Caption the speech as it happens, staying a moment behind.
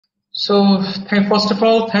First of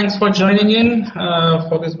all, thanks for joining in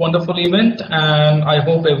for this wonderful event, and I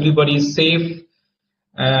hope everybody is safe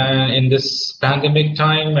in this pandemic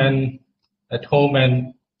time and at home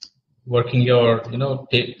and working your,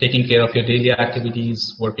 taking care of your daily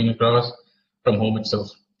activities, working across from home itself.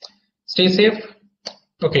 Stay safe.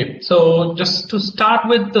 Okay, so just to start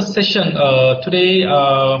with the session today,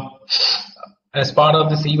 as part of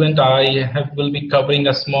this event, will be covering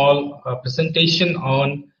a small presentation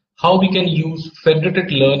on how we can use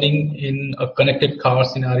federated learning in a connected car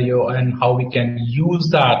scenario and how we can use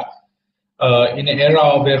that in an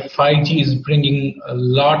era where 5G is bringing a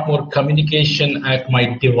lot more communication at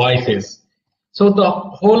my devices. So the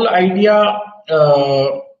whole idea,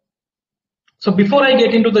 so before I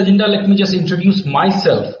get into the agenda, let me just introduce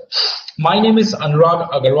myself. My name is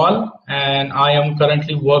Anurag Agarwal, and I am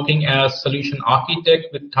currently working as solution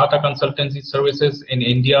architect with Tata Consultancy services in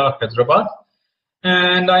India, Hyderabad.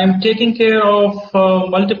 And I am taking care of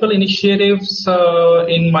multiple initiatives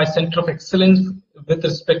in my center of excellence with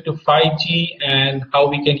respect to 5G and how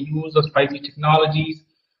we can use those 5G technologies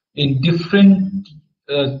in different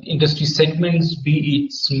industry segments, be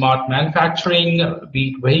it smart manufacturing, be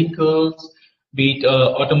it vehicles, be it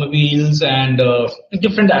automobiles, and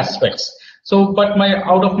different aspects. So, but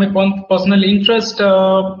out of my personal interest,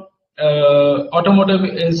 automotive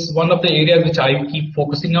is one of the areas which I keep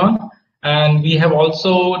focusing on. And we have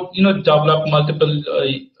also, developed multiple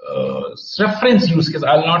reference use cases.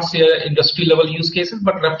 I'll not say industry level use cases,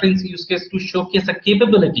 but reference use cases to showcase the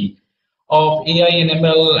capability of AI and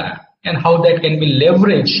ML and how that can be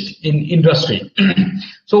leveraged in industry.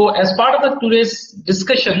 So as part of today's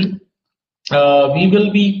discussion, we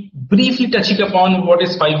will be briefly touching upon what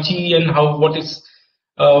is 5G and what is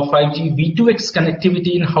 5G V2X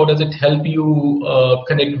connectivity and how does it help you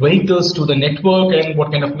connect vehicles to the network and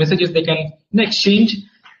what kind of messages they can exchange.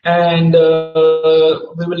 And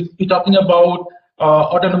we will be talking about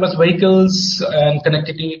autonomous vehicles and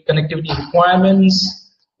connectivity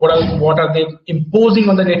requirements. What are they imposing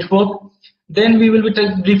on the network? Then we will be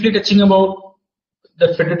briefly touching about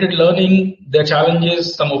the federated learning, their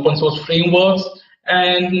challenges, some open source frameworks,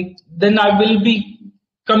 and then I will be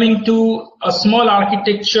coming to a small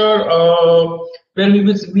architecture where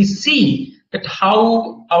we see that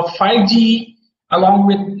how 5G along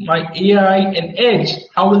with my AI and edge,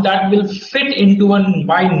 how will that fit into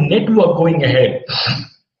my network going ahead,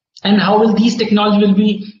 and how will these technologies will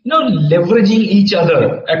be leveraging each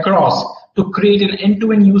other across to create an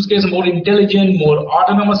end-to-end use case, more intelligent, more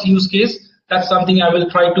autonomous use case. That's something I will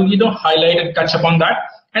try to highlight and touch upon that.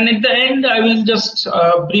 And at the end, I will just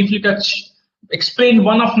briefly explain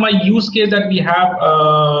one of my use case that we have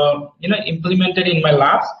implemented in my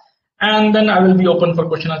labs, and then I will be open for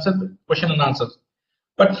question and answers.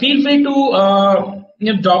 But feel free to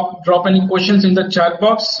drop any questions in the chat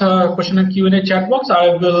box, question and Q&A chat box. I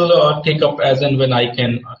will take up as and when I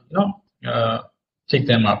can take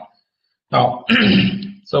them up. Now,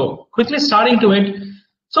 so quickly starting to it.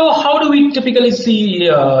 So how do we typically see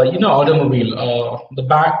automobile? The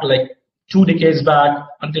back, like 2 decades back,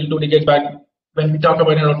 until 2 decades back, when we talk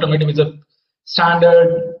about an automotive, it's a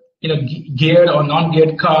standard, geared or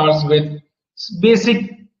non-geared cars with basic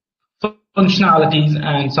functionalities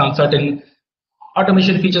and some certain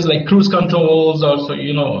automation features like cruise controls, or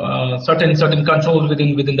certain controls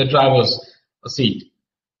within the driver's seat.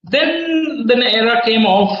 Then the era came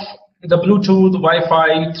of the Bluetooth,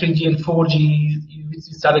 Wi-Fi, 3G and 4G. We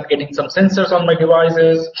started getting some sensors on my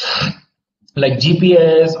devices, like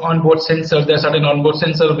GPS, onboard sensors. There's certain onboard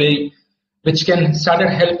sensor which can started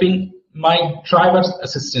helping my driver's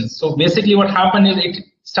assistance. So basically what happened is it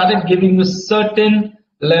started giving me certain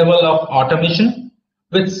level of automation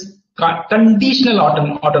with conditional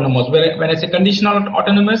autonomous. When I say conditional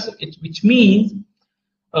autonomous, which means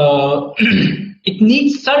it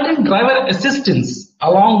needs certain driver assistance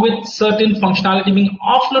along with certain functionality being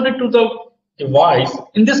offloaded to the device.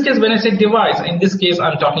 In this case, when I say device, in this case,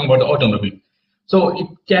 I'm talking about the automobile. So it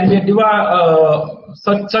can be a device,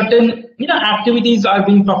 certain activities are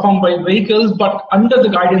being performed by vehicles, but under the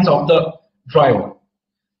guidance of the driver.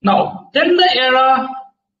 Now, then the era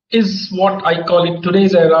is what I call it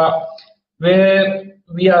today's era, where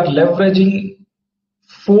we are leveraging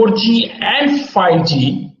 4G and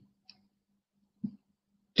 5G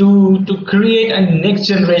to create a next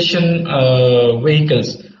generation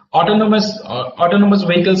vehicles. Autonomous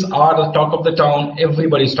vehicles are the talk of the town.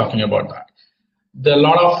 Everybody's talking about that. There are a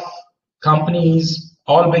lot of companies,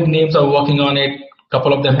 all big names are working on it. A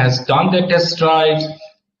couple of them has done their test drives.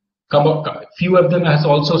 Few of them has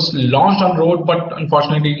also launched on road, but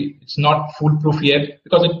unfortunately it's not foolproof yet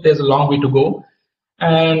because there's a long way to go.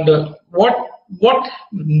 And what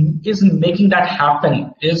is making that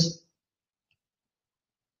happen is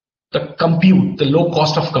the compute, the low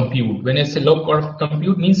cost of compute. When I say low cost of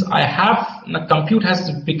compute, means the compute has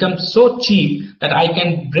become so cheap that I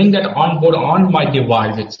can bring that on board on my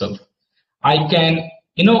device itself. I can,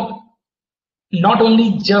 not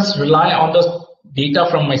only just rely on the data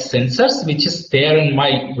from my sensors, which is there in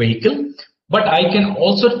my vehicle, but I can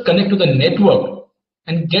also connect to the network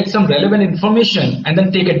and get some relevant information and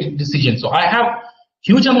then take a decision. So I have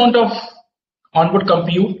huge amount of onboard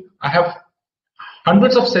compute. I have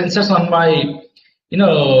hundreds of sensors on my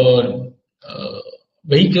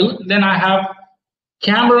vehicle. Then I have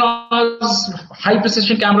cameras, high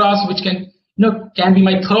precision cameras, which can be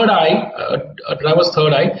my third eye, a driver's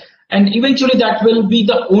third eye, and eventually that will be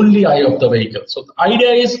the only eye of the vehicle. So the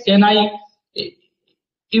idea is,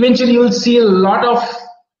 eventually you will see a lot of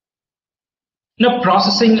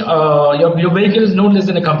processing. Your vehicle is no less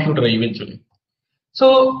than a computer eventually.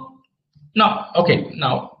 So now,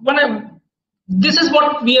 this is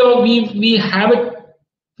what we have it.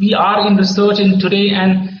 We are in research in today,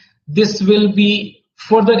 and this will be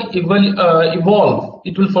further evolve.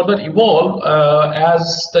 It will further evolve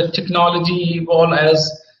as the technology evolve, as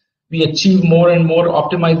we achieve more and more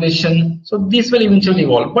optimization. So this will eventually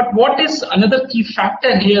evolve. But what is another key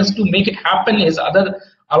factor here is to make it happen is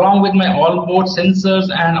along with my onboard sensors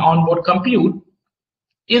and onboard compute,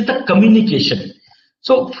 is the communication.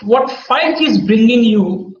 So what 5G is bringing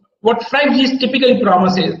you, what 5G typically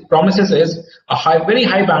promises is a very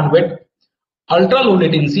high bandwidth, ultra low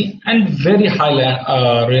latency, and very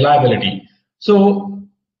high reliability. So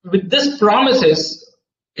with this promises,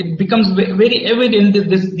 it becomes very evident that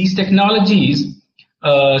these technologies,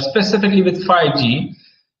 specifically with 5G,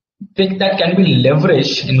 that can be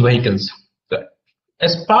leveraged in vehicles.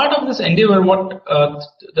 As part of this endeavor, what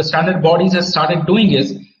the standard bodies have started doing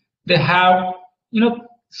is they have,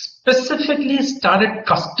 specifically started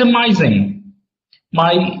customizing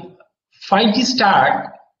my 5G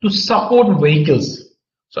stack to support vehicles.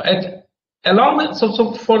 So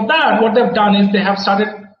so for that, what they've done is they have started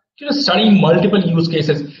studying multiple use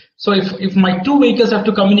cases. So if my two vehicles have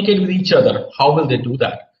to communicate with each other, how will they do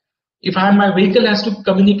that? If my vehicle has to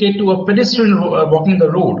communicate to a pedestrian walking the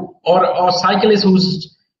road, or a cyclist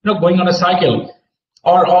who's going on a cycle,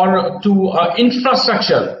 or to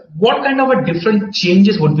infrastructure, what kind of a different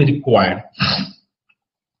changes would be required?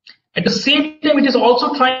 At the same time, it is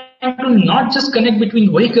also trying to not just connect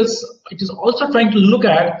between vehicles. It is also trying to look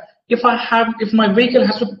at if my vehicle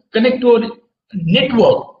has to connect to a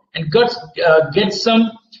network and get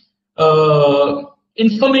some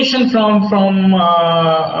information from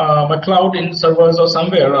my cloud in servers or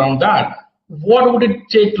somewhere around that. What would it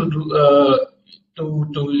take to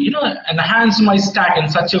enhance my stack in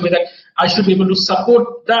such a way that I should be able to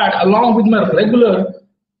support that along with my regular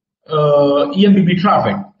EMBB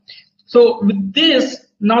traffic? So with this,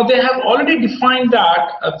 now they have already defined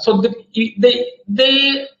that. So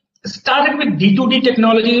they started with D2D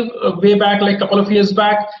technology way back, like a couple of years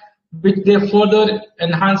back, which they further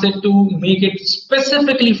enhanced it to make it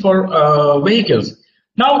specifically for vehicles.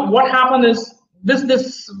 Now what happened is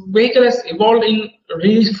this vehicle has evolved in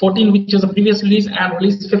release 14, which is the previous release, and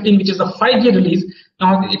release 15, which is the 5G release.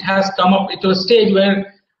 Now it has come up to a stage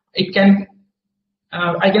where it can,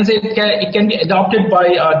 I can say it can be adopted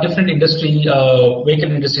by different industry,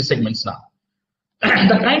 vehicle industry segments now.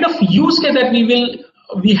 The kind of use case that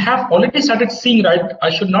we have already started seeing, right? I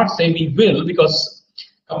should not say we will, because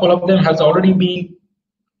a couple of them has already been,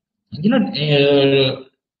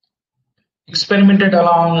 experimented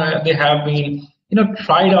along. They have been,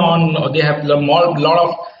 tried on. Or they have a lot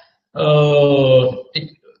of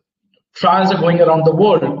trials are going around the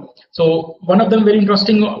world. So one of them very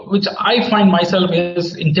interesting, which I find myself,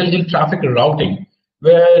 is intelligent traffic routing,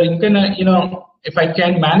 where you can, if I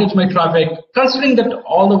can manage my traffic, considering that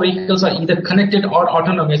all the vehicles are either connected or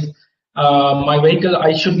autonomous, my vehicle,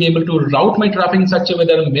 I should be able to route my traffic in such a way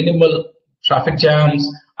that there are minimal traffic jams.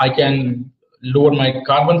 I can lower my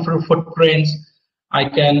carbon footprints. I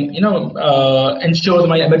can, ensure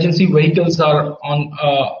my emergency vehicles are on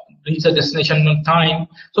reach a destination on time.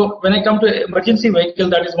 So when I come to emergency vehicle,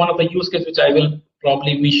 that is one of the use cases which I will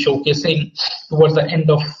probably be showcasing towards the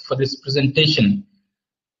end of this presentation.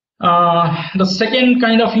 The second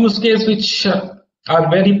kind of use case which are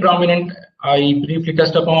very prominent, I briefly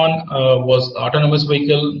touched upon, was autonomous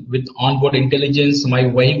vehicle with onboard intelligence. My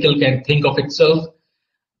vehicle can think of itself.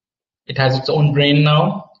 It has its own brain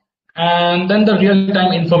now. And then the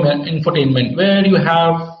real-time infotainment, where you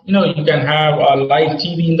have, you can have a live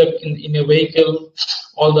TV in your vehicle,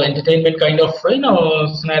 all the entertainment kind of,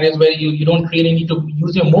 scenarios where you don't really need to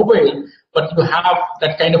use your mobile, but you have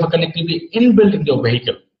that kind of a connectivity inbuilt in your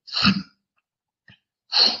vehicle.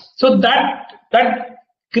 So that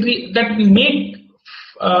make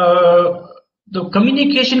the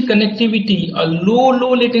communication connectivity, a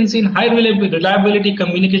low latency and high reliability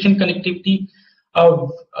communication connectivity, a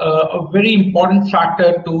very important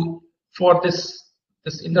factor for this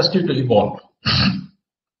industry to evolve.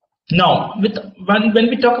 Now, when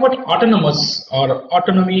we talk about autonomous or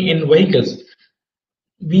autonomy in vehicles,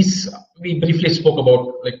 we briefly spoke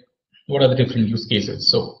about like what are the different use cases.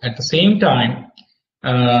 So at the same time,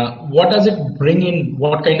 what does it bring in?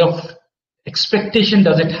 What kind of expectation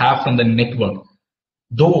does it have from the network?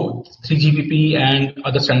 Though 3GPP and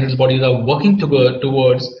other standards bodies are working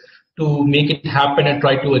towards to make it happen and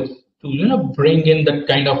try to bring in that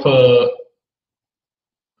kind of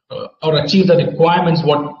or achieve the requirements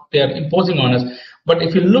what they are imposing on us. But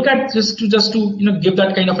if you look at just to give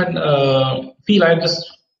that kind of an feel, I just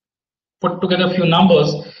put together a few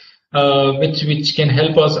numbers which can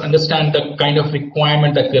help us understand the kind of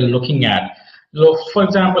requirement that we are looking at. So, for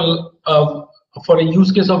example, for a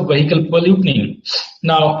use case of vehicle polluting,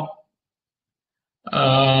 now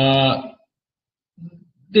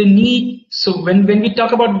they need, so when we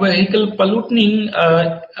talk about vehicle polluting,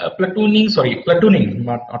 platooning,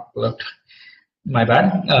 not pollut, my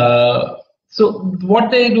bad. So what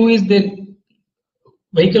they do is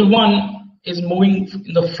vehicle 1 is moving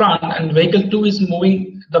in the front and vehicle 2 is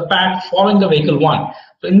moving the back following the vehicle 1.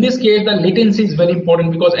 So in this case, the latency is very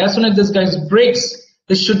important, because as soon as this guy brakes,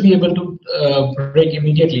 this should be able to brake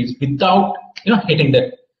immediately without hitting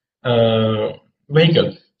that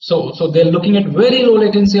vehicle. So they're looking at very low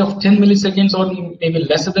latency of 10 milliseconds or maybe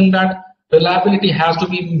lesser than that. Reliability has to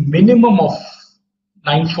be minimum of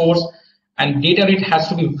 9/4, and data rate has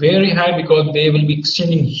to be very high, because they will be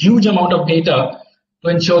exchanging huge amount of data to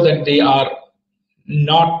ensure that they are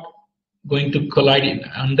not going to collide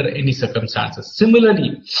under any circumstances.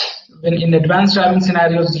 Similarly, when in advanced driving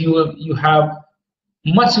scenarios, you have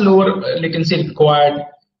much lower latency required.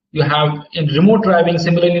 You have in remote driving,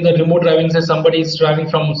 similarly in the remote driving, say somebody is driving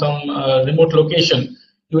from some remote location,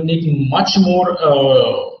 you need much more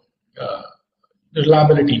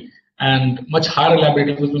reliability and much higher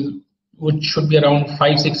reliability, which should be around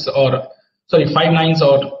 5 nines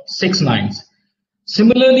or 6 nines.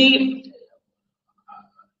 Similarly,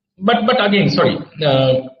 but again, sorry,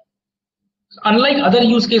 unlike other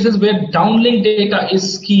use cases where downlink data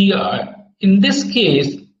is key, in this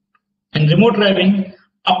case, in remote driving,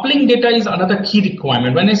 uplink data is another key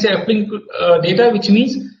requirement. When I say uplink data, which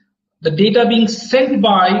means the data being sent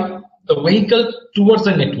by the vehicle towards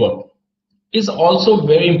the network, is also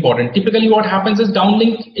very important. Typically what happens is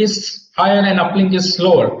downlink is higher and uplink is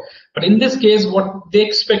slower. But in this case, what they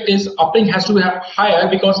expect is uplink has to be higher,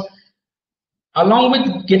 because along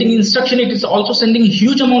with getting instruction, it is also sending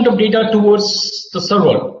huge amount of data towards the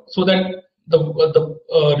server, so that the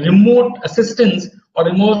remote assistance or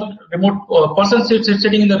remote person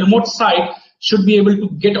sitting in the remote site should be able to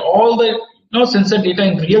get all the sensor data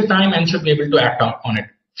in real time and should be able to act on it.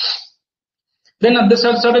 Then there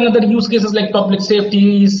are certain other use cases like public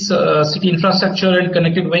safety, city infrastructure, and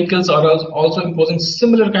connected vehicles are also imposing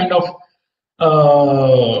similar kind of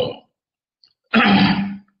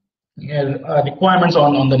requirements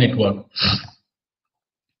on the network.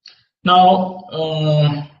 Now,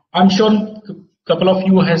 I'm sure a couple of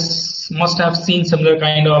you must have seen similar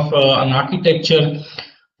kind of an architecture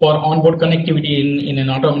for onboard connectivity in an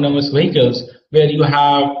autonomous vehicles, where you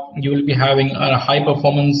will be having a high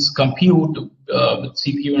performance compute with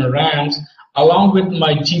CPU and RAMs, along with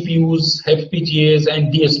my GPUs, FPGAs,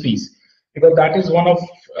 and DSPs, because that is one of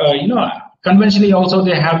conventionally also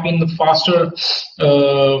there have been the faster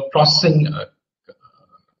processing,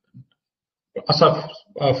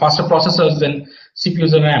 faster processors than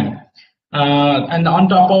CPUs and RAM. And on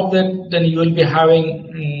top of that, then you will be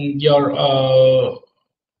having your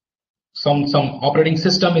some operating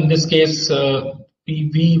system. In this case,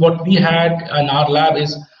 what we had in our lab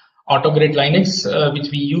is AutoGrid Linux, which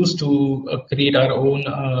we use to create our own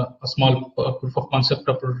a small proof of concept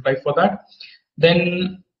or prototype for that.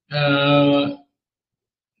 Then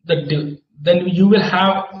then you will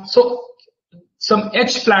have some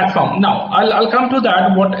edge platform. Now I'll come to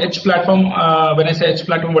that. What edge platform? When I say edge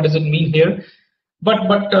platform, what does it mean here? But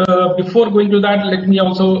before going to that, let me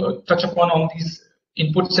also touch upon these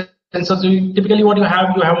input sensors. Typically, what you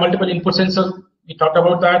have multiple input sensors. We talked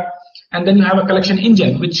about that, and then you have a collection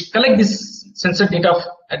engine which collect this sensor data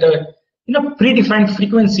at a predefined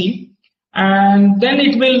frequency, and then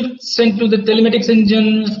it will send to the telematics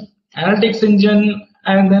engine, analytics engine,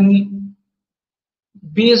 and then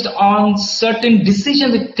based on certain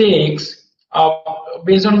decisions it takes,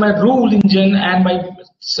 based on my rule engine and my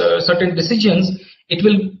certain decisions, it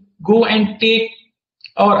will go and take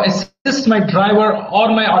or assist my driver or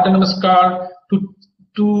my autonomous car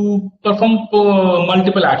to perform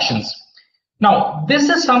multiple actions. Now, this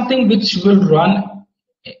is something which will run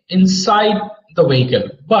inside the vehicle,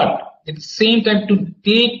 but at the same time, to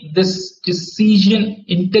take this decision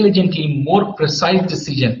intelligently, more precise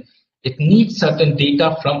decision, it needs certain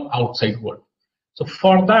data from outside world. So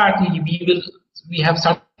for that, we have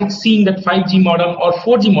started seeing that 5G modem or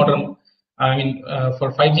 4G modem,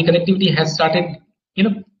 for 5G connectivity has started,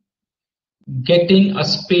 getting a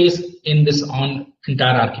space in this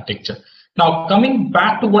entire architecture. Now, coming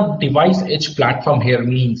back to what device edge platform here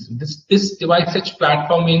means, this device edge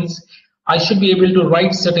platform means I should be able to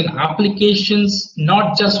write certain applications,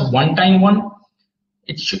 not just one-time one.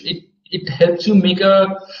 It helps you make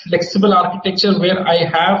a flexible architecture where I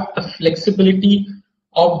have the flexibility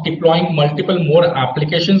of deploying multiple more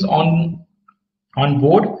applications on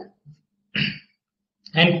board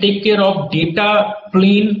and take care of data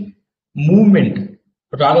plane movement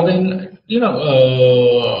rather than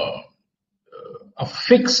a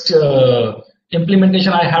fixed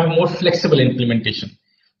implementation. I have a more flexible implementation.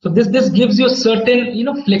 So this gives you a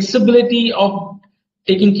certain flexibility of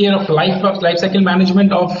taking care of life cycle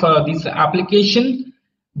management of these application,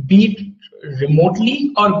 be it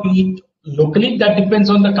remotely or be it locally. That depends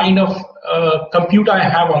on the kind of compute I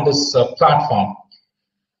have on this platform.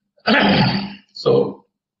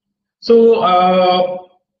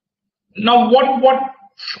 Now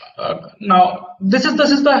now this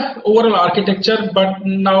is the overall architecture, but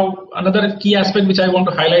now another key aspect which I want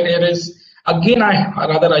to highlight here is, again,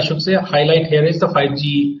 I should say highlight here is the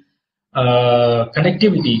 5G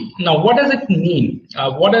connectivity. Now, what does it mean?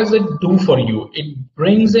 What does it do for you? It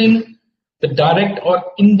brings in the direct or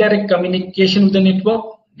indirect communication with the network.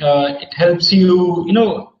 It helps you,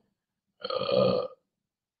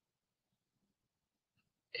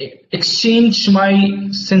 exchange my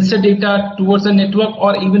sensor data towards the network,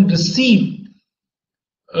 or even receive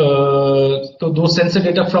those sensor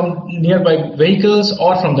data from nearby vehicles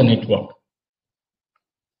or from the network.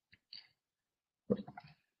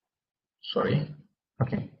 Sorry.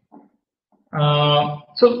 Okay. Now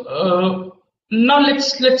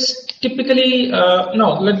let's typically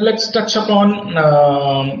let's touch upon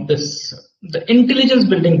the intelligence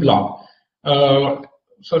building block.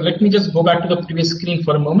 So let me just go back to the previous screen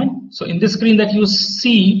for a moment. So in this screen that you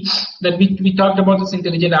see, that we talked about this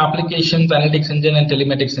intelligent applications, analytics engine, and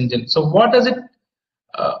telematics engine. So what does it?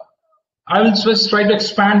 I will just try to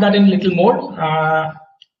expand that in a little more.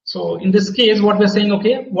 So in this case, what we're saying,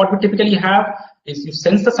 okay, what we typically have is you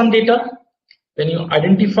sense some data, then you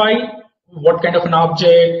identify what kind of an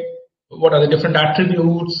object, what are the different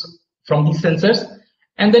attributes from these sensors,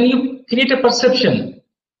 and then you create a perception.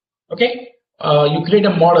 Okay. You create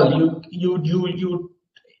a model. You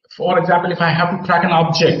for example, if I have to track an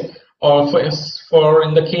object, or for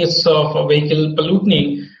in the case of a vehicle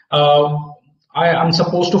polluting, I am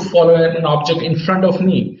supposed to follow an object in front of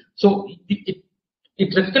me. So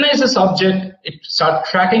it recognizes this object, it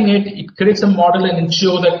starts tracking it, it creates a model and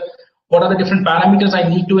ensure that what are the different parameters I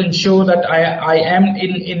need to ensure that I am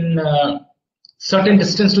in certain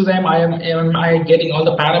distance to them, am I getting all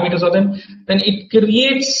the parameters of them. Then it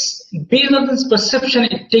creates, based on this perception,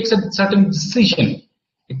 it takes a certain decision.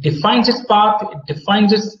 It defines its path, it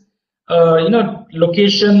defines its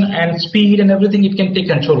location and speed and everything. It can take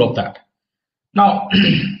control of that. Now,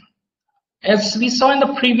 as we saw in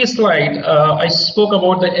the previous slide, I spoke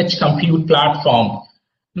about the edge compute platform.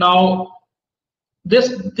 Now, this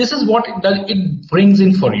is what it brings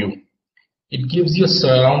in for you. It gives you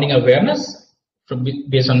surrounding awareness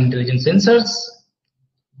based on intelligent sensors,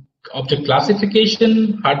 object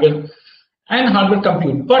classification, hardware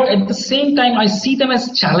compute. But at the same time, I see them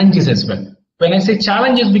as challenges as well. When I say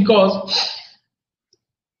challenges, because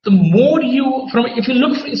the more you,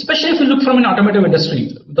 especially if you look from an automotive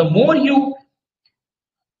industry, the more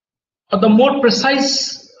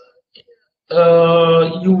precise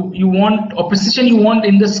you want, or precision you want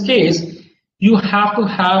in this case, you have to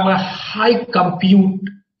have a high compute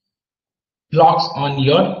blocks on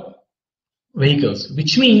your vehicles,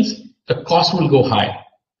 which means the cost will go high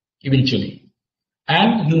eventually,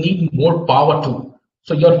 and you need more power too.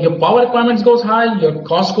 So your power requirements goes high, your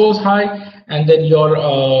cost goes high, and then your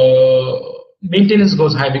maintenance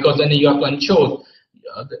goes high, because then you have to ensure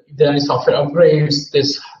there are software upgrades,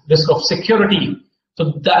 this risk of security.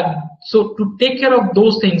 So to take care of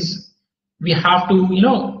those things, we have to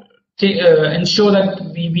ensure that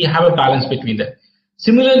we have a balance between them.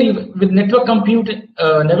 Similarly, with network connectivity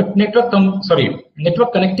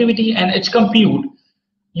and edge compute,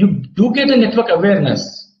 you do get a network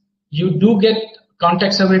awareness, you do get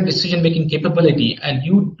context-aware decision-making capability, and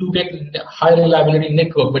you do get high reliability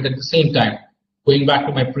network. But at the same time, going back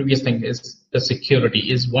to my previous thing, is the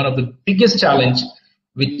security is one of the biggest challenge,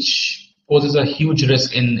 which poses a huge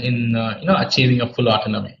risk in achieving a full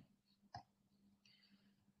autonomy.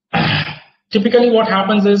 Typically, what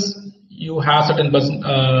happens is you have certain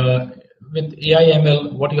with AI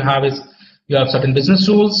ML. What you have is you have certain business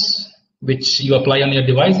rules which you apply on your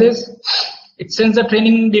devices. It sends the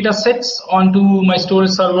training data sets onto my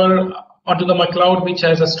storage server, onto my cloud, which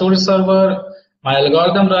has a storage server, my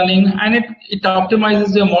algorithm running, and it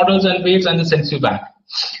optimizes your models and weights and then sends you back.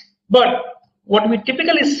 But what we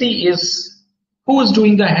typically see is who is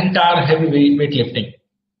doing the entire heavy weightlifting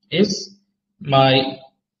is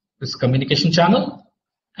this communication channel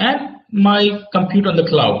and my compute on the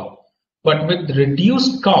cloud, but with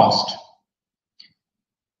reduced cost.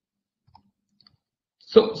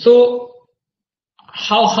 So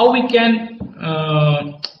how we can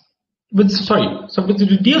with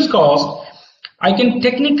reduced cost, I can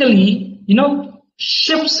technically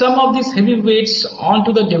shift some of these heavy weights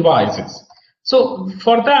onto the devices. So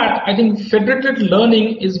for that, I think federated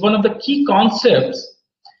learning is one of the key concepts.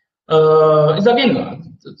 Is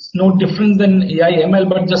again, it's no different than AI ML,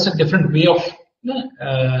 but just a different way of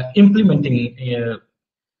implementing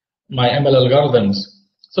my ML algorithms.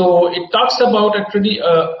 So it talks about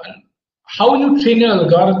how you train your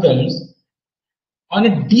algorithms on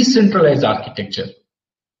a decentralized architecture.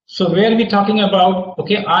 So where we're talking about,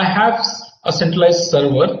 okay, I have a centralized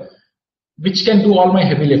server which can do all my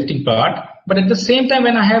heavy lifting part, but at the same time,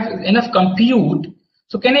 when I have enough compute,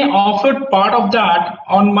 so can I offer part of that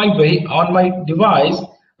on my device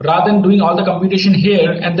rather than doing all the computation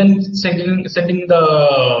here and then sending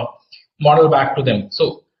the model back to them.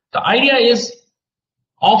 So the idea is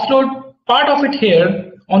offload part of it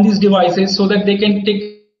here on these devices so that they can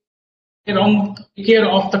take care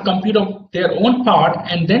of the compute of their own part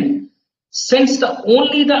and then sends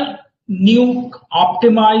only the new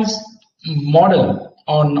optimized model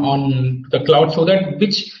on the cloud, so that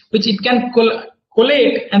which it can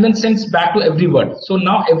collate and then sends back to everyone. So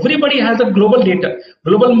now everybody has a global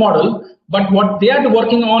model, but what they are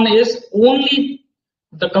working on is only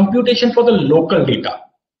the computation for the local data,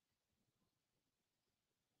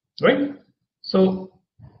 right? So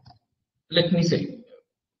let me say,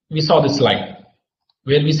 we saw this slide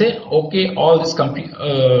where we say, okay, all this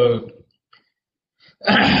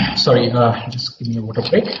sorry, just give me a water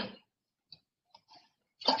break.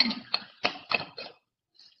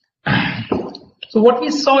 So what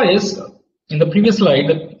we saw is in the previous slide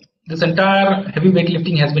that this entire heavy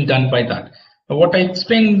weightlifting has been done by that. But what I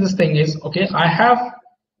explained in this thing is, okay, I have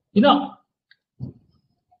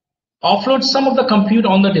offload some of the compute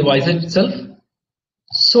on the device itself,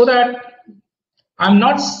 so that I'm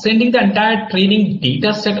not sending the entire training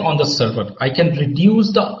data set on the server. I can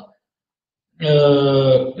reduce the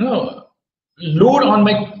load on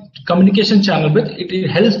my communication channel. But it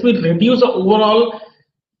helps me reduce the overall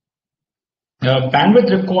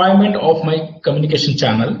bandwidth requirement of my communication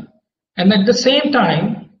channel, and at the same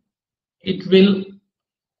time, it will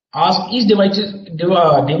ask each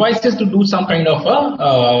devices to do some kind of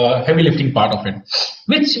a heavy lifting part of it,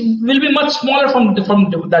 which will be much smaller from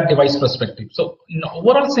that device perspective. So in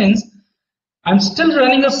overall sense, I'm still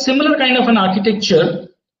running a similar kind of an architecture,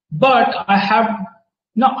 but I have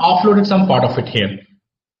now offloaded some part of it here,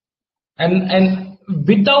 and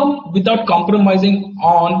without compromising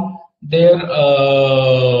on their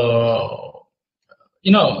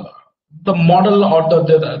the model or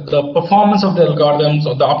the performance of the algorithms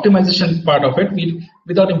or the optimization part of it,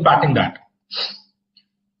 without impacting that.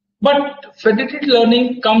 But federated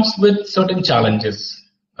learning comes with certain challenges.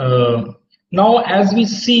 Now, as we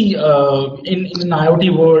see in an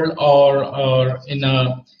IoT world or in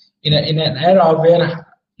an era where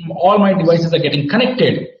all my devices are getting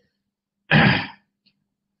connected,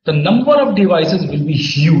 the number of devices will be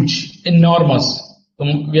huge, enormous.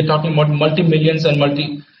 We are talking about multi-millions and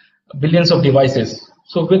multi-billions of devices.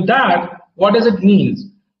 So with that, what does it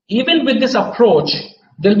mean? Even with this approach,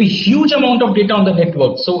 there'll be huge amount of data on the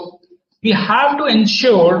network. So we have to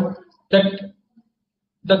ensure that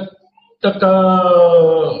the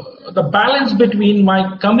balance between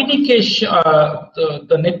my communication,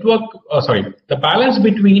 the balance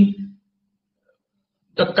between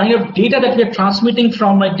the kind of data that we are transmitting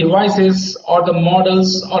from my devices or the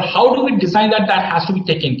models, or how do we design that, that has to be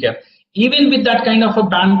taken care. Even with that kind of a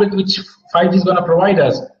bandwidth which 5G is going to provide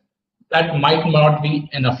us, that might not be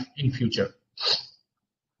enough in future.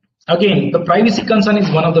 Again, the privacy concern is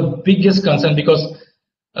one of the biggest concern, because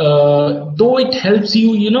though it helps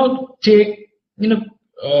you,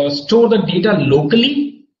 store the data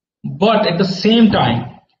locally, but at the same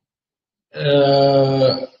time,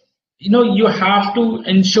 you have to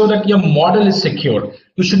ensure that your model is secure.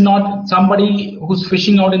 You should not, somebody who's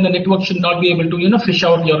fishing out in the network should not be able to, fish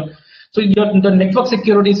out your, the network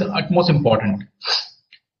security is utmost important.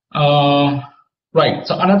 Right.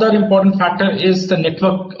 So another important factor is the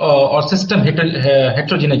network or system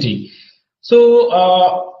heterogeneity.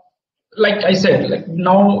 So, like I said, like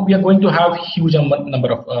now we are going to have huge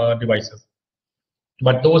number of devices,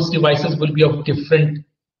 but those devices will be of different,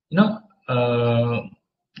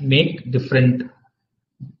 make different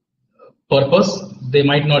purpose. They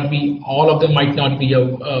might not be, all of them might not be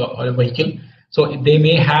a vehicle. So they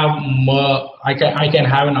may have, I can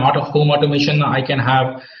have an out of home automation. I can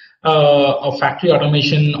have a factory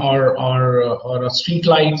automation or a street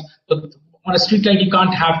light. But on a street light, you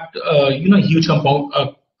can't have huge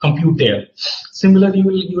compute there. Similarly,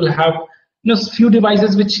 you will have few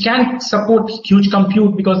devices which can support huge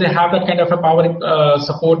compute because they have that kind of a power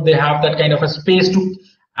support. They have that kind of a space to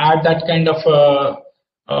add that kind of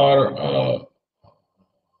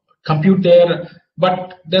compute there.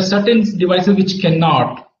 But there are certain devices which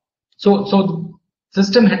cannot. So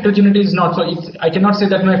system heterogeneity is not. So I cannot say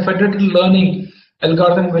that my federated learning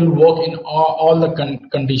algorithm will work in all the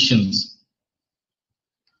conditions.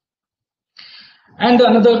 And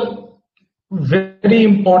another very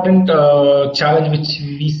important challenge which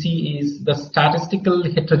we see is the statistical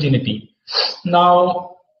heterogeneity.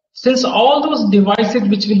 Now, since all those devices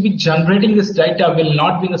which will be generating this data will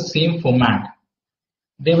not be in the same format,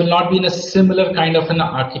 they will not be in a similar kind of an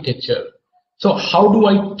architecture. So how do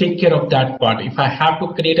I take care of that part? If I have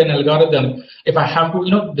to create an algorithm, if I have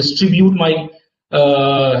to distribute my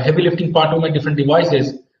heavy lifting part to my different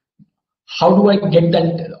devices, how do I get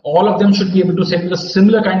that all of them should be able to send a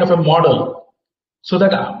similar kind of a model, so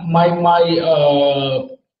that my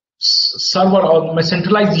server or my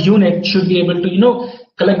centralized unit should be able to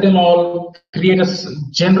collect them all, create a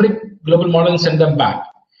generic global model and send them back.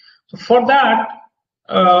 So for that,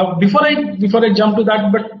 before I jump to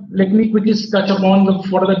that, but let me quickly touch upon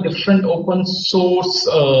what are the different open source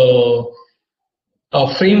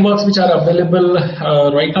frameworks which are available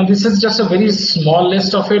right now. This is just a very small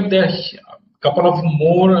list of it. There are a couple of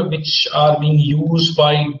more which are being used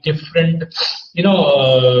by different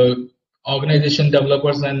organization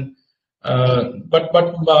developers, and but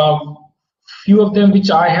few of them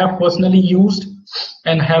which I have personally used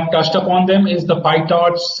and have touched upon them is the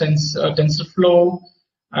PyTorch, TensorFlow,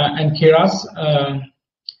 and Keras.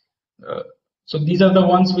 So these are the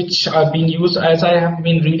ones which are being used. As I have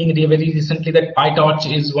been reading very recently, that PyTorch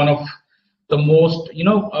is one of the most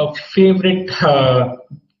favorite,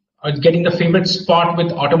 getting the favorite spot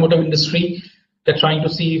with automotive industry. They're trying to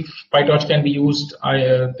see if PyTorch can be used.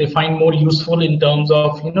 They find more useful in terms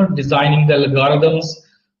of designing the algorithms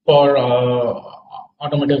for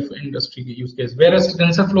automotive industry use case. Whereas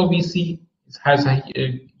TensorFlow we see has a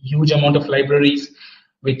huge amount of libraries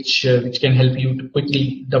which can help you to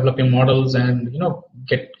quickly develop your models and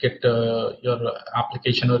get your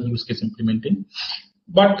application or use case implementing.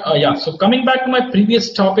 But yeah, so coming back to my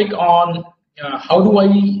previous topic on how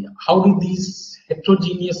do these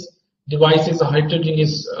heterogeneous devices or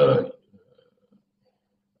heterogeneous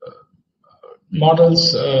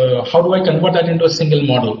models, how do I convert that into a single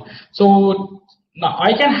model? So now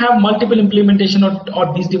I can have multiple implementation,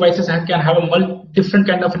 or these devices can have a different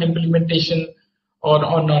kind of an implementation or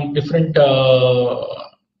on different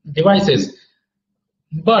devices.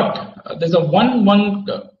 But there's a one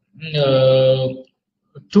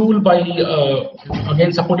tool by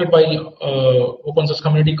again supported by open source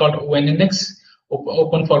community called ONNX,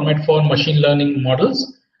 Open Format for Machine Learning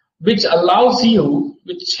Models, which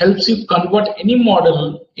helps you convert any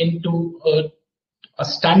model into a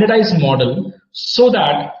standardized model, so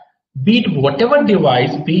that be it whatever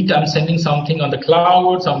device, be it I'm sending something on the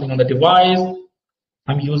cloud, something on the device,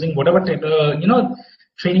 I'm using whatever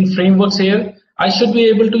training frameworks here, I should be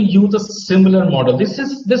able to use a similar model. This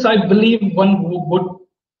I believe one good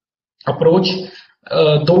approach,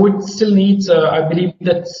 though it still needs. I believe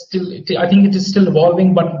that I think it is still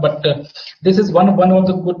evolving, but this is one of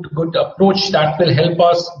the good approach that will help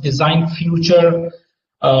us design future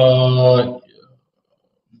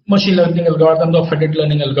machine learning algorithms or federated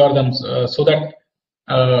learning algorithms, so that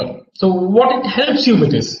So what it helps you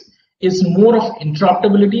with is more of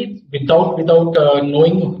interoperability without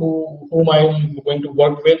knowing whom I'm going to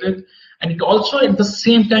work with it, and it also at the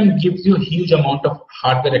same time gives you a huge amount of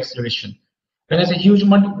hardware acceleration. When I say huge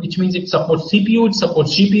amount, which means it supports CPU, it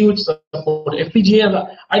supports GPU, it supports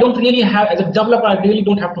FPGA. I don't really have, as a developer, I really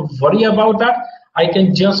don't have to worry about that. I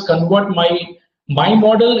can just convert my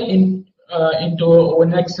model into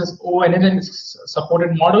ONNX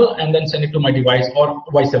supported model and then send it to my device, or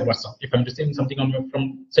vice versa. If I'm receiving something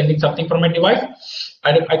sending something from my device,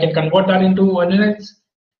 I can convert that into ONNX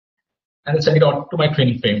and then send it out to my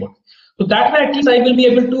training framework. So that way, at least I will be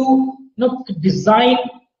able to design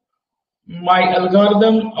my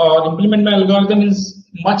algorithm or implement my algorithm is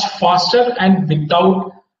much faster and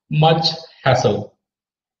without much hassle.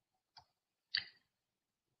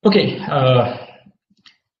 Okay,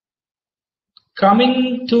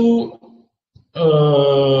 coming to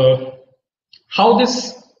how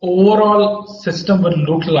this overall system will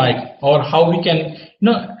look like, or how we can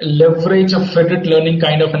leverage a federated learning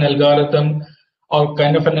kind of an algorithm or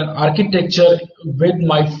kind of an architecture with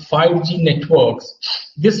my 5G networks.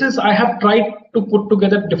 This is, I have tried to put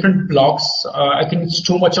together different blocks. I think it's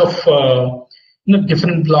too much of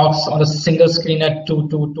different blocks on a single screen and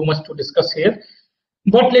too much to discuss here.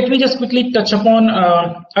 But let me just quickly touch upon,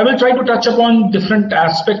 I will try to touch upon different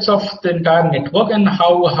aspects of the entire network and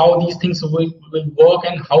how these things will work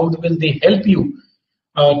and how will they help you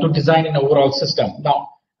to design an overall system. Now,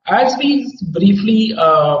 as we briefly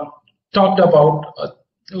talked about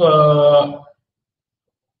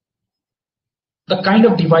the kind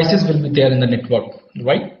of devices will be there in the network,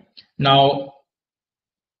 right? Now,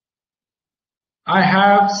 I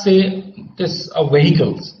have, say,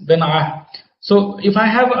 vehicles. So if I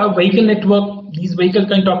have a vehicle network, these vehicles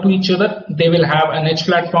can talk to each other. They will have an edge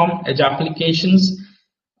platform, edge applications,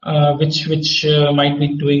 which might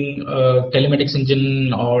be doing telematics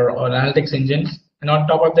engine or analytics engine. And on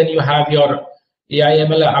top of that, you have your AI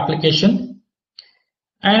ML application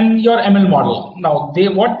and your ML model. Now,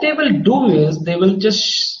 what they will do is they will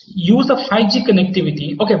just use the 5G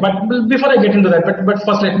connectivity. Okay, but before I get into that, but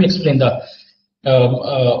first let me explain the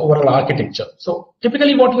overall architecture. So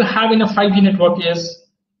typically what you have in a 5G network is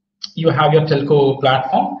you have your telco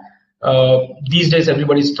platform. These days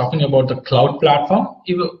everybody is talking about the cloud platform.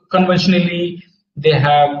 Conventionally they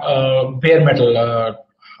have a bare metal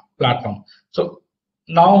platform. So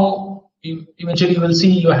now eventually you will see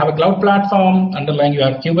you have a cloud platform, underlying you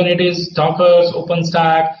have Kubernetes, Docker,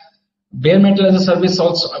 OpenStack, bare metal as a service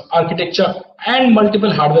also architecture, and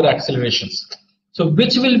multiple hardware accelerations. So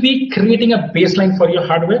which will be creating a baseline for your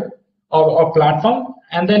hardware or platform.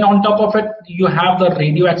 And then on top of it, you have the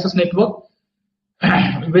radio access network,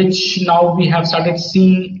 which now we have started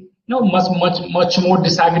seeing much more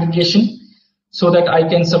disaggregation, so that I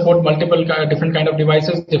can support multiple different kind of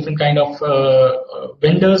devices, different kind of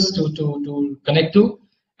vendors to connect to.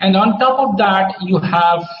 And on top of that, you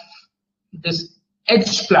have this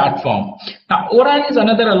edge platform. Now, Orion is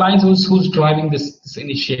another alliance who's driving this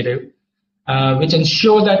initiative. Which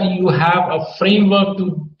ensure that you have a framework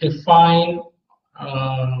to define,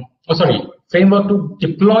 framework to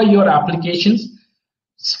deploy your applications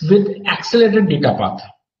with accelerated data path.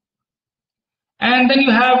 And then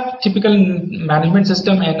you have typical management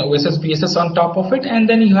system and OSS, BSS on top of it. And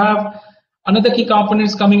then you have another key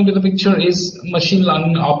components coming into the picture is machine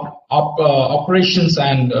learning operations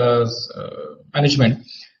and management.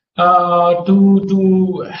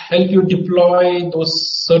 To help you deploy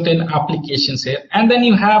those certain applications here. And then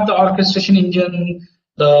you have the orchestration engine,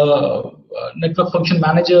 the network function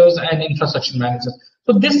managers, and infrastructure managers.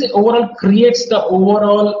 So this overall creates the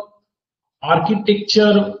overall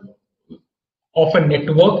architecture of a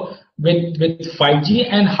network with 5G,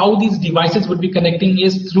 and how these devices would be connecting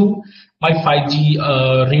is through my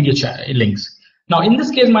 5G radio links. Now in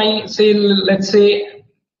this case, let's say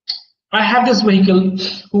I have this vehicle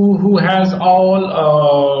who has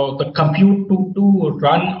all the compute to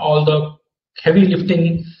run all the heavy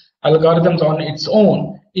lifting algorithms on its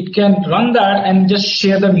own. It can run that and just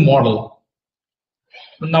share the model.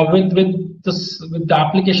 Now with the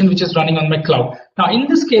application which is running on my cloud. Now in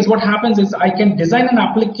this case, what happens is I can design an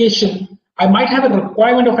application. I might have a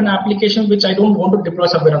requirement of an application which I don't want to deploy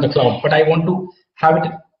somewhere on the cloud, but I want to have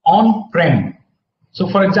it on-prem. So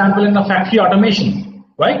for example, in a factory automation,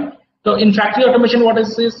 right? So in factory automation, what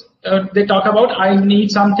is this? They talk about I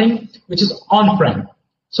need something which is on-prem.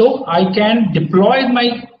 So I can deploy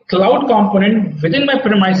my cloud component within my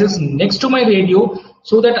premises next to my radio,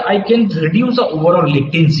 so that I can reduce the overall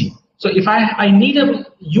latency. So if I need a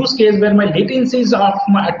use case where my latency is of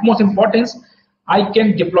my utmost importance, I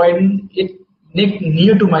can deploy it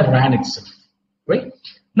near to my RAN itself, right?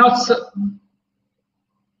 Now,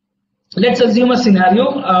 let's assume a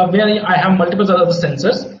scenario where I have multiple other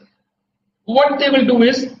sensors. What they will do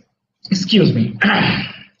is, excuse me,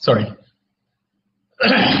 sorry.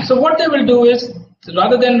 So what they will do is,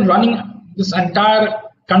 rather than running this entire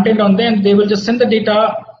content on them, they will just send the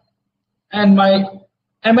data, and my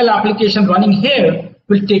ML application running here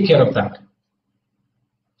will take care of that,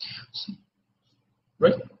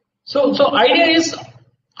 right? So idea is,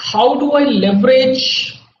 how do I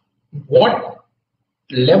leverage, what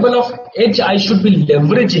level of edge I should be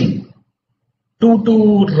leveraging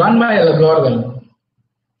to run my algorithm?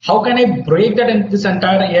 How can I break that in this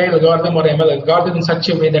entire AI algorithm or ML algorithm in such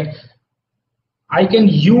a way that I can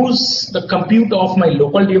use the compute of my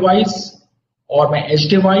local device or my edge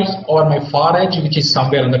device or my far edge, which is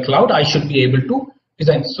somewhere on the cloud? I should be able to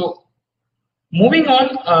design. So moving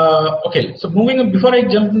on, okay, so moving on, before I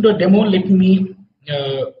jump into a demo, let me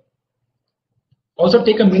also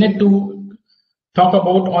take a minute to talk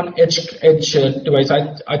about on edge device.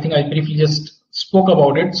 I think I briefly just spoke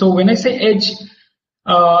about it. So when I say edge,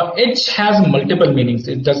 edge has multiple meanings.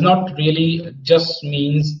 It does not really just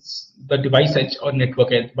means the device edge or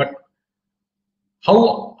network edge, but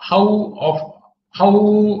how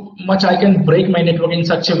much I can break my network in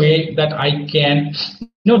such a way that I can,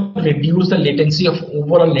 reduce the latency of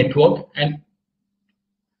overall network and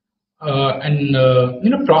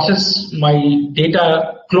process my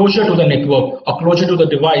data closer to the network or closer to the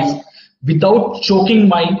device without choking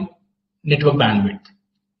my network bandwidth.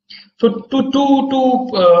 So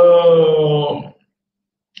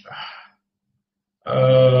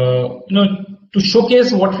to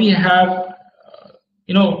showcase what we have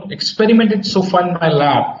experimented so far in my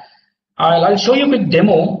lab, I'll show you a quick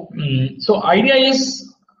demo. So idea is,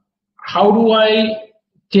 how do I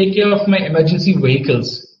take care of my emergency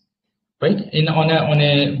vehicles, right, on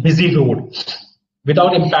a busy road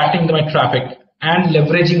without impacting my traffic and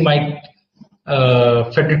leveraging my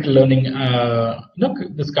Federated learning,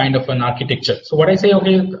 this kind of an architecture. So what I say,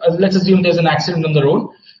 okay, let's assume there's an accident on the road.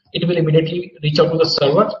 It will immediately reach out to the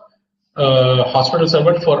server, hospital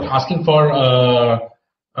server, for asking for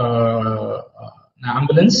an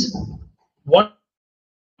ambulance. What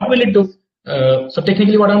will it do? So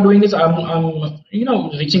technically, what I'm doing is I'm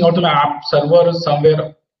reaching out to my app server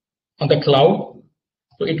somewhere on the cloud.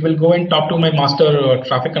 So it will go and talk to my master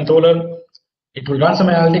traffic controller. It will run some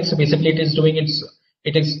analytics. So basically, it is doing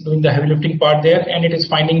the heavy lifting part there, and it is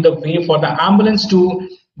finding the way for the ambulance to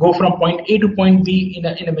go from point A to point B in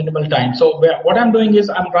a minimal time. So what I'm doing is,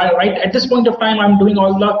 I'm right at this point of time, I'm doing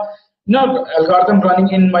all the algorithm running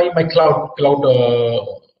in my cloud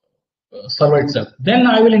server itself. Then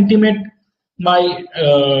I will intimate my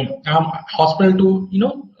hospital to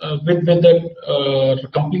with the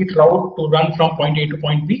complete route to run from point A to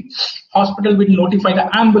point B. Hospital will notify the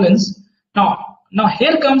ambulance. Now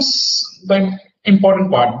here comes the important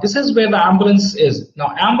part. This is where the ambulance is.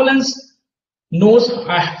 Now ambulance knows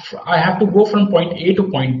I have to go from point A to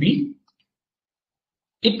point B.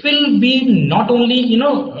 It will be not only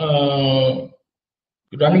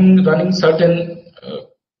running certain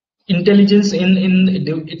intelligence in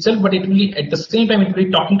itself, but it will be, at the same time, it will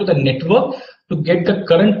be talking to the network to get the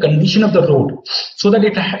current condition of the road, so that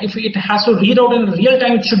if it has to read out in real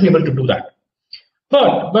time, it should be able to do that.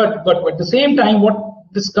 But at the same time, what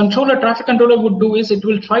this traffic controller would do is, it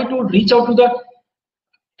will try to reach out to the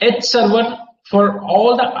edge server for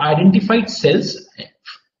all the identified cells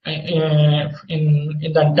in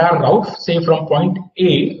the entire route, say from point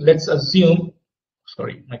A. Let's assume,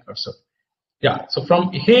 sorry, my cursor. Yeah, so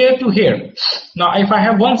from here to here. Now, if I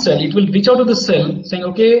have one cell, it will reach out to the cell saying,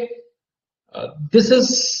 okay, this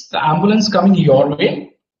is the ambulance coming your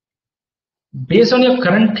way. Based on your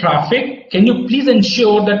current traffic, can you please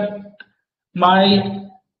ensure that my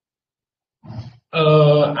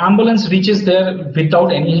ambulance reaches there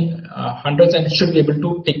without any hundreds, and it should be able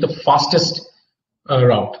to take the fastest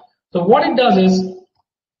route. So what it does is,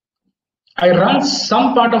 I run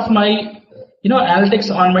some part of my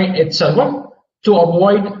analytics on my edge server to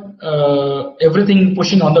avoid everything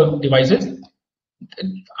pushing on the devices.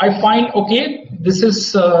 I find, okay, this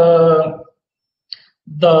is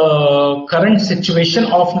the current situation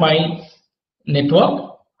of my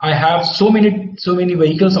network. I have so many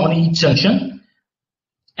vehicles on each junction,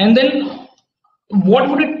 and then what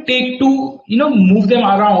would it take to move them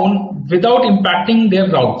around without impacting their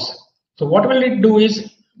routes? So what will it do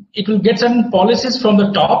is, it will get certain policies from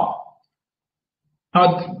the top.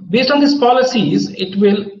 Based on these policies, it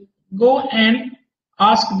will go and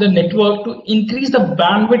ask the network to increase the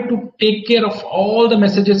bandwidth to take care of all the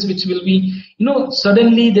messages which will be,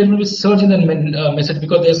 suddenly there will be surge in the message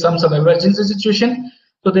because there's some emergency situation.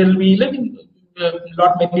 So there will be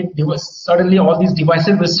not many devices. Suddenly all these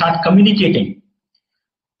devices will start communicating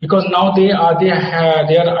because now they are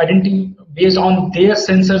identifying based on their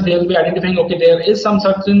sensors. They will be identifying, okay, there is some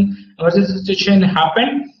certain emergency situation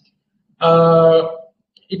happened.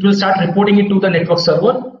 It will start reporting it to the network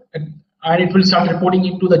server, and it will start reporting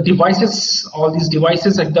it to the devices, all these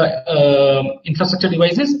devices like the infrastructure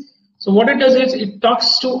devices. So what it does is it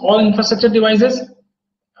talks to all infrastructure devices,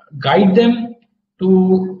 guide them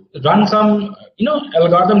to run some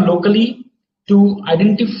algorithm locally to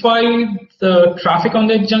identify the traffic on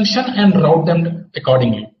the junction and route them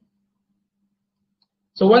accordingly.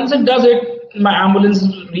 So once it does it, my ambulance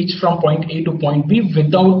reach from point A to point B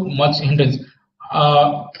without much hindrance.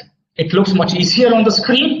 It looks much easier on the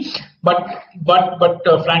screen, but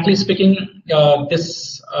frankly speaking,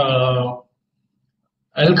 this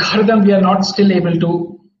algorithm we are not still able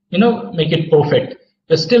to make it perfect.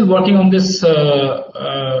 We're still working on this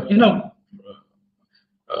algorithm.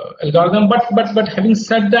 But having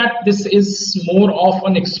said that, this is more of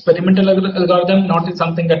an experimental algorithm, not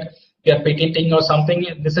something that we are patenting or something.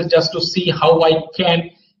 This is just to see how I can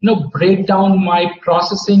break down my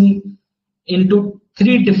processing into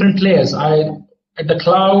 3 different layers. At the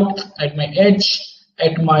cloud, at my edge,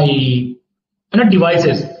 at my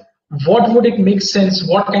devices. What would it make sense?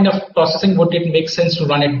 What kind of processing would it make sense to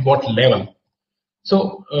run at what level?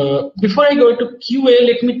 So before I go to QA,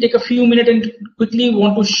 let me take a few minutes and quickly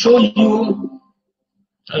want to show you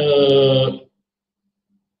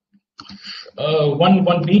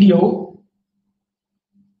one video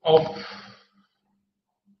of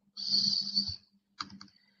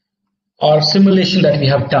our simulation that we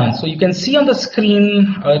have done. So you can see on the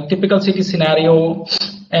screen a typical city scenario,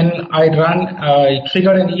 and I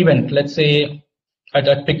triggered an event. Let's say I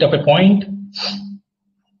picked up a point.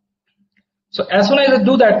 So as soon as I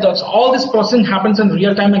do that, all this processing happens in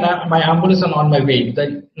real time, and my ambulance is on my way.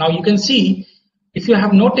 Now you can see, if you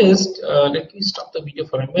have noticed, let me stop the video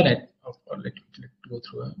for a minute, or let go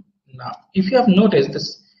through it. Now, if you have noticed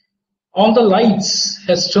this, all the lights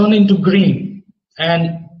has turned into green,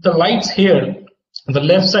 and the lights here on the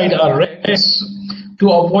left side are red to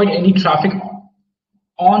avoid any traffic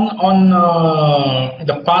on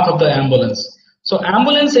the path of the ambulance. So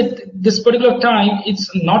ambulance at this particular time, it's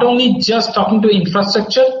not only just talking to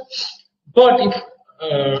infrastructure, but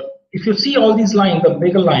if you see all these lines, the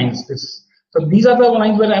bigger lines, so these are the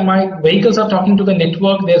lines where my vehicles are talking to the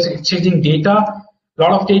network. They're exchanging data, a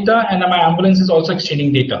lot of data, and my ambulance is also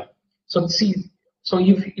exchanging data. So see, so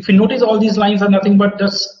if you notice, all these lines are nothing but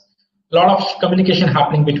just a lot of communication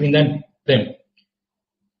happening between them.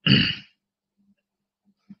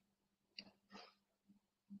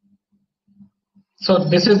 So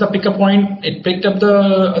this is the pickup point. It picked up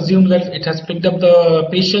assume that it has picked up the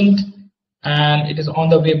patient, and it is on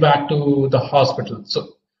the way back to the hospital.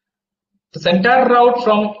 So this entire route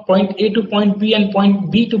from point A to point B and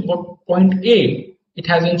point B to point A, it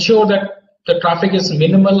has ensured that the traffic is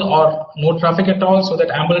minimal or no traffic at all, so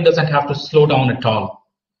that ambulance doesn't have to slow down at all.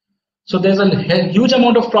 So there's a huge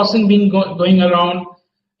amount of processing going around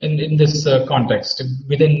in this context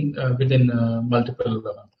within multiple.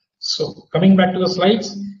 So coming back to the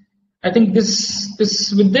slides, I think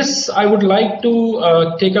with this I would like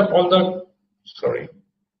to take up all the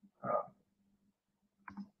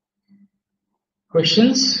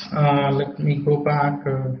questions. Let me go back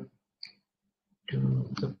to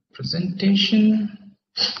the presentation,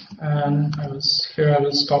 and I will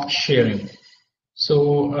stop sharing.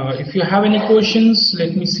 So if you have any questions,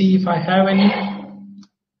 let me see if I have any.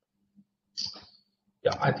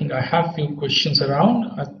 Yeah, I think I have few questions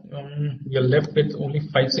around. We are left with only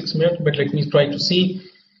 5-6 minutes, but let me try to see.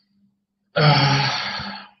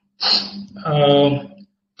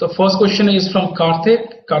 The first question is from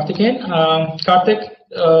Karthik. Karthik,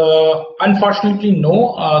 unfortunately,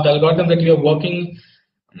 no. The algorithm that we are working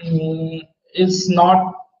is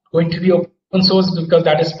not going to be open source because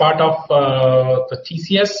that is part of the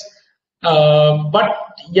TCS. But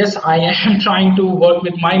yes, I am trying to work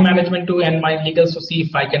with my management too and my legals to see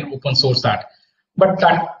if I can open source that. But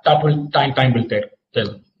that will time will tell.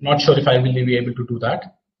 Not sure if I will be able to do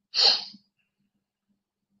that.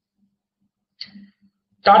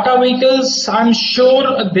 Tata vehicles, I'm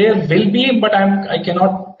sure there will be, but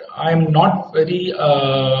I'm not very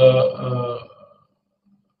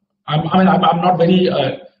I'm not very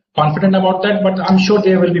confident about that, but I'm sure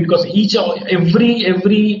there will be, because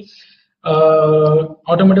every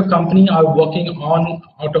automotive company are working on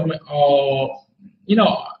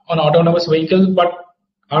on autonomous vehicles, but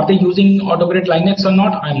are they using autogrid Linux or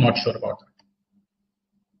not? I'm not sure about that.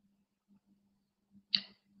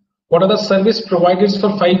 What are the service providers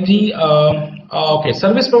for 5G? Okay,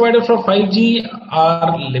 service providers for 5G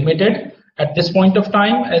are limited at this point of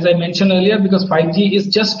time, as I mentioned earlier, because 5G is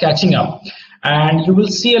just catching up, and you will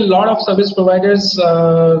see a lot of service providers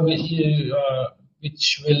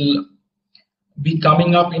which will be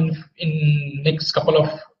coming up in next couple of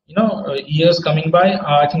years coming by.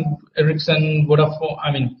 I think Ericsson,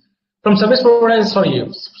 Vodafone. From service providers,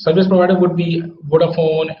 service provider would be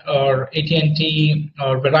Vodafone or AT&T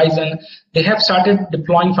or Verizon. They have started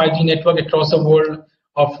deploying 5G network across the world,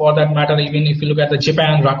 or for that matter, even if you look at the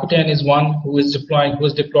Japan, Rakuten is one who has deployed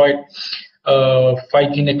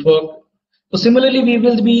 5G network. So similarly, we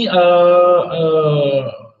will be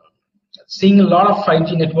seeing a lot of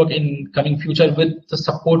 5G network in coming future with the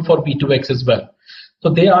support for V2X as well. So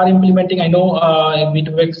they are implementing, I know,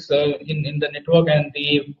 V2X in the network, and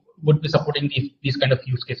they would be supporting these kind of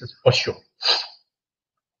use cases for sure.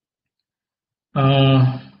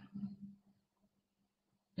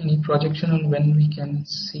 Any projection on when we can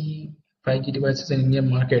see 5G devices in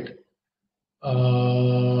Indian market?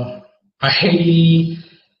 I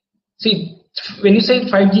see, when you say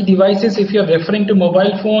 5G devices, if you're referring to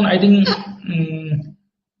mobile phone, I think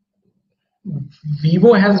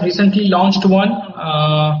Vivo has recently launched one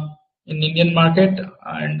in Indian market,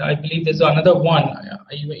 and I believe there's another one.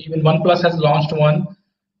 Even OnePlus has launched one.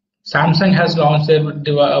 Samsung has launched their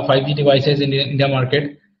 5G devices in the India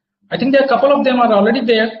market. I think there are a couple of them are already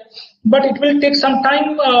there, but it will take some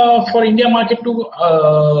time for India market to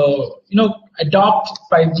adopt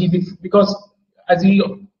 5G, because as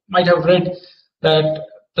you might have read that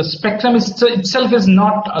the spectrum itself is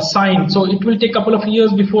not assigned, so it will take a couple of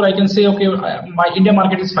years before I can say, okay, my India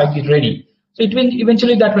market is 5G ready. So it will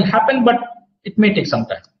eventually that will happen, but it may take some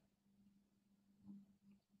time.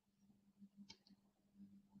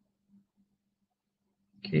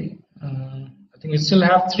 Okay, I think we still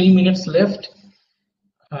have 3 minutes left.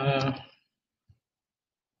 Okay.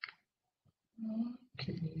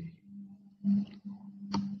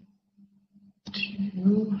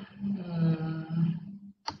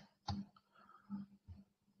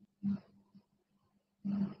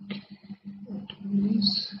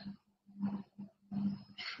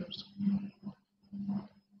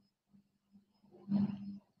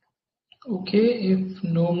 Okay, if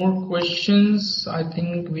no more questions, I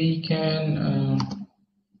think we can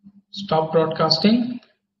stop broadcasting.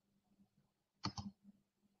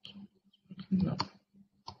 No.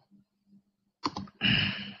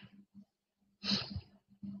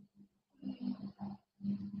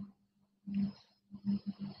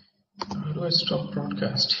 How do I stop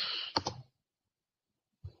broadcast?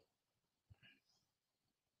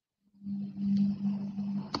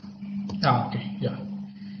 Okay, yeah.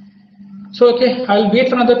 So, okay, I'll wait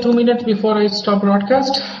for another 2 minutes before I stop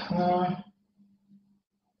broadcast. Let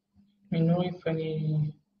me know if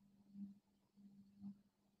any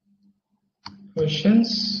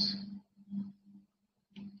questions.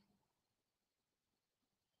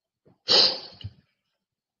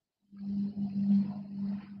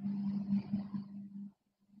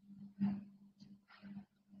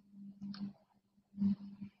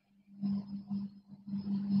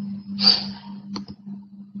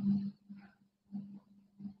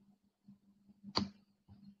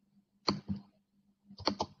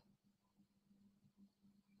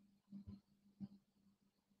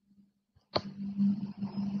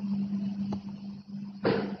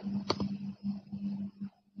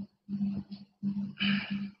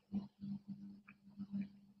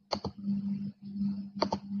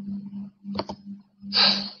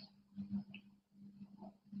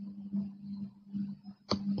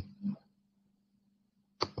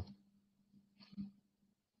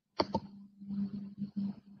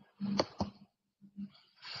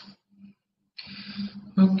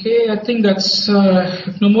 Okay, I think that's,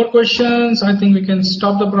 if no more questions, I think we can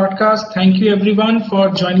stop the broadcast. Thank you everyone for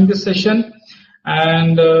joining this session,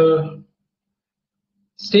 and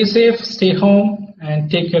stay safe, stay home,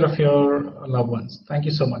 and take care of your loved ones. Thank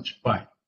you so much. Bye.